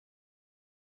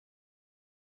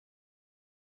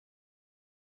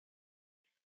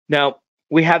Now,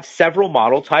 we have several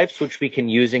model types which we can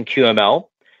use in QML.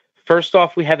 First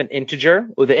off, we have an integer.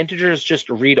 Well, the integer is just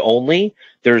read-only.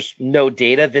 There's no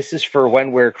data. This is for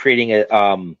when we're creating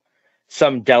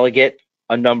some delegate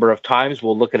a number of times.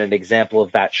 We'll look at an example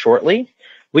of that shortly.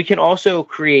 We can also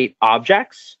create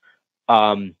objects.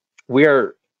 And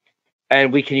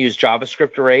we can use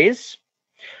JavaScript arrays.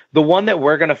 The one that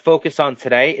we're going to focus on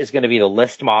today is going to be the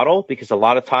list model, because a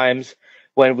lot of times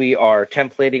when we are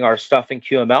templating our stuff in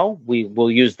QML, we will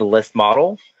use the list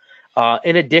model.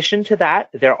 In addition to that,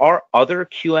 there are other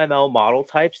QML model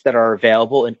types that are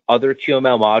available in other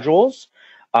QML modules.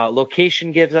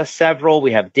 Location gives us several.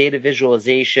 We have data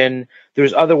visualization.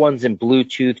 There's other ones in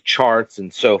Bluetooth, charts,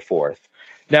 and so forth.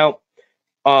 Now,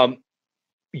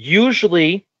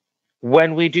 usually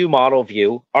when we do model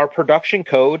view, our production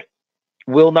code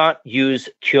will not use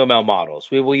QML models.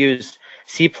 We will use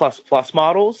C++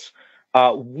 models.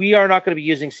 We are not going to be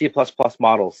using C++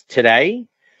 models today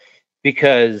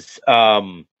because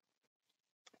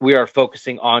we are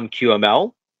focusing on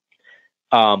QML.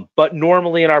 But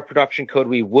normally in our production code,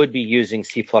 we would be using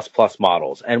C++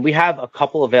 models. And we have a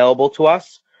couple available to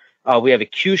us. We have a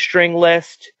QString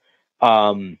list,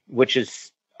 which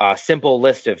is a simple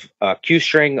list of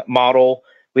QString model.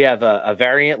 We have a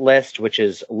variant list, which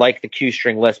is like the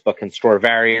QString list, but can store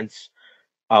variants.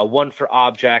 One for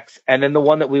objects. And then the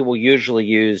one that we will usually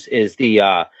use is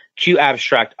the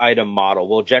QAbstract item model.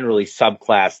 We'll generally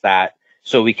subclass that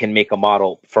so we can make a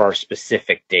model for our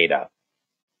specific data.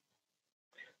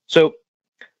 So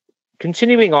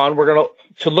continuing on, we're going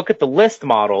to look at the list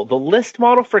model. The list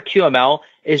model for QML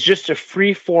is just a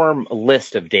free-form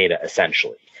list of data,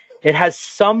 essentially. It has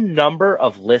some number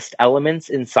of list elements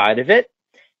inside of it,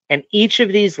 and each of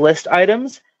these list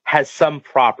items has some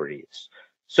properties.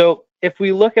 So if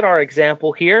we look at our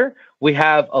example here, we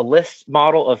have a list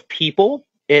model of people.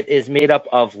 It is made up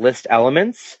of list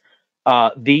elements.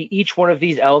 Each one of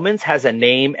these elements has a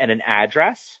name and an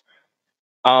address.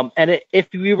 If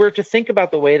we were to think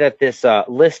about the way that this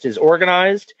list is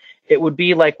organized, it would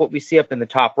be like what we see up in the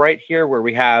top right here, where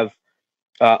we have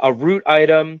a root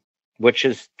item, which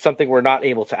is something we're not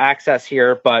able to access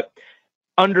here. But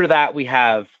under that, we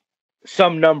have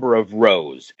some number of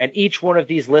rows, and each one of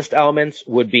these list elements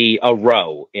would be a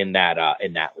row in that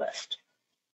list.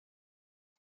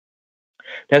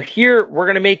 Now here, we're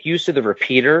going to make use of the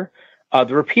repeater.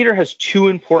 The repeater has two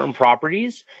important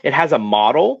properties. It has a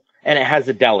model and it has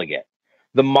a delegate.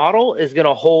 The model is going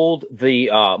to hold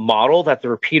the model that the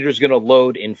repeater is going to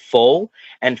load in full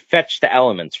and fetch the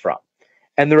elements from.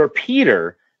 And the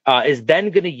repeater is then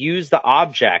going to use the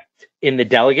object in the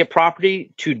delegate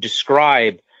property to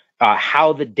describe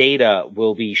how the data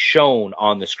will be shown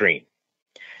on the screen.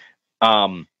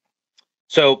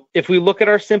 So if we look at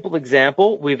our simple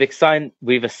example, we've assigned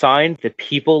the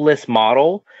people list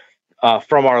model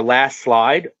from our last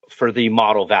slide for the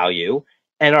model value.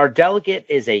 And our delegate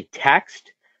is a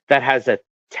text that has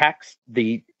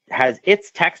has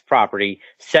its text property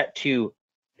set to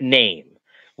name,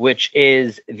 which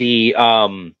is the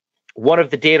one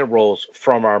of the data roles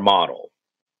from our model.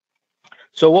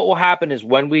 So what will happen is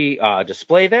when we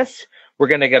display this, we're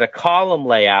going to get a column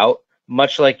layout,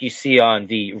 much like you see on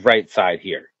the right side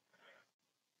here.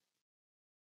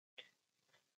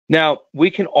 Now,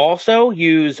 we can also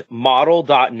use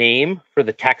model.name for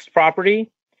the text property.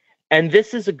 And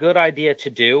this is a good idea to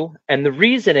do. And the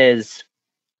reason is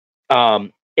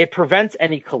it prevents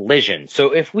any collision.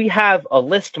 So if we have a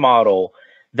list model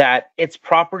that its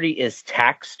property is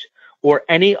text, or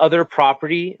any other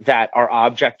property that our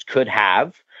object could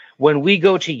have, when we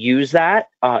go to use that,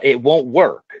 it won't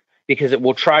work because it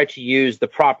will try to use the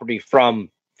property from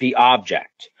the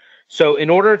object. So in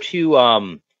order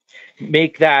to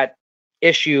make that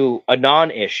issue a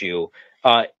non-issue,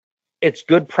 it's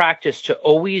good practice to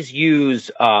always use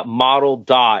model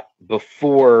dot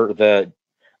before the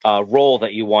role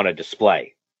that you want to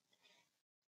display.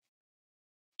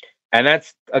 And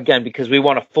that's, again, because we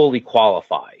want to fully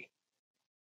qualify.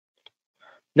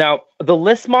 Now, the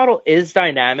list model is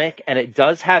dynamic, and it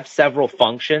does have several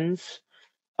functions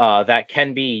that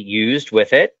can be used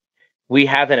with it. We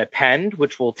have an append,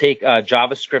 which will take a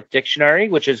JavaScript dictionary,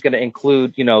 which is going to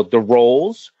include, the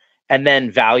roles and then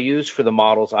values for the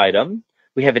model's item.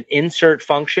 We have an insert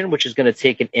function, which is going to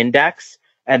take an index,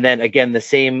 and then, again, the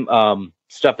same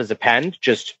stuff as append,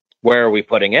 just where are we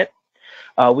putting it.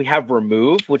 We have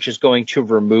remove, which is going to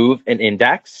remove an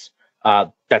index.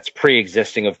 That's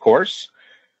pre-existing, of course.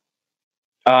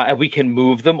 And we can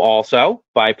move them also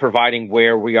by providing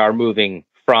where we are moving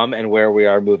from and where we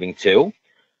are moving to.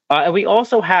 And we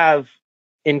also have,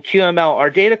 in QML, our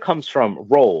data comes from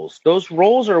roles. Those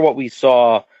roles are what we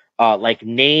saw like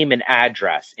name and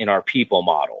address in our people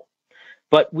model.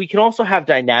 But we can also have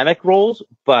dynamic roles,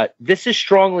 but this is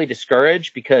strongly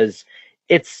discouraged because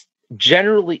it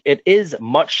is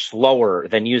much slower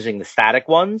than using the static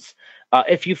ones.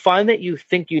 If you find that you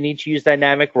think you need to use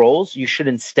dynamic roles, you should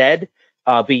instead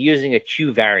be using a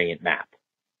Q variant map.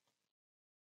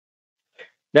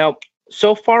 Now,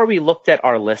 so far we looked at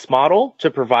our list model to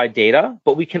provide data,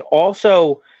 but we can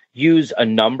also use a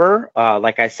number,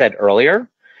 like I said earlier.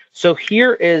 So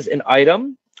here is an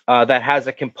item that has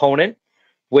a component,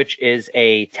 which is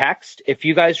a text. If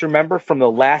you guys remember from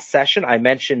the last session, I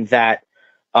mentioned that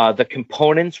the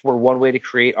components were one way to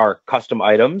create our custom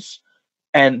items.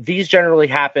 And these generally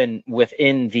happen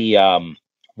within the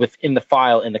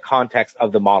file in the context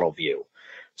of the model view.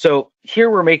 So here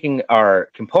we're making our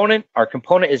component. Our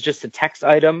component is just a text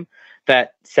item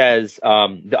that says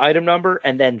the item number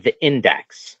and then the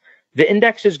index. The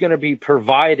index is going to be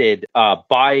provided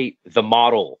by the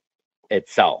model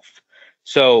itself.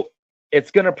 So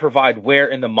it's going to provide where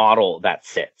in the model that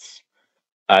sits.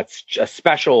 It's a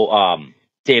special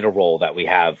data role that we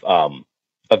have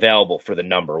available for the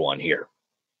number one here.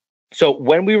 So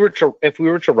if we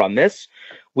were to run this,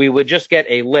 we would just get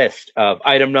a list of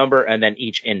item number and then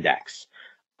each index.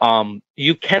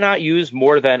 You cannot use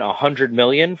more than 100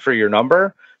 million for your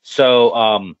number.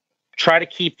 So try to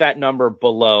keep that number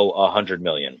below 100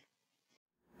 million.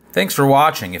 Thanks for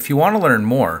watching. If you want to learn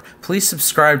more, please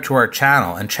subscribe to our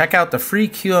channel and check out the free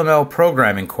QML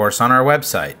programming course on our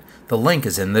website. The link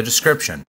is in the description.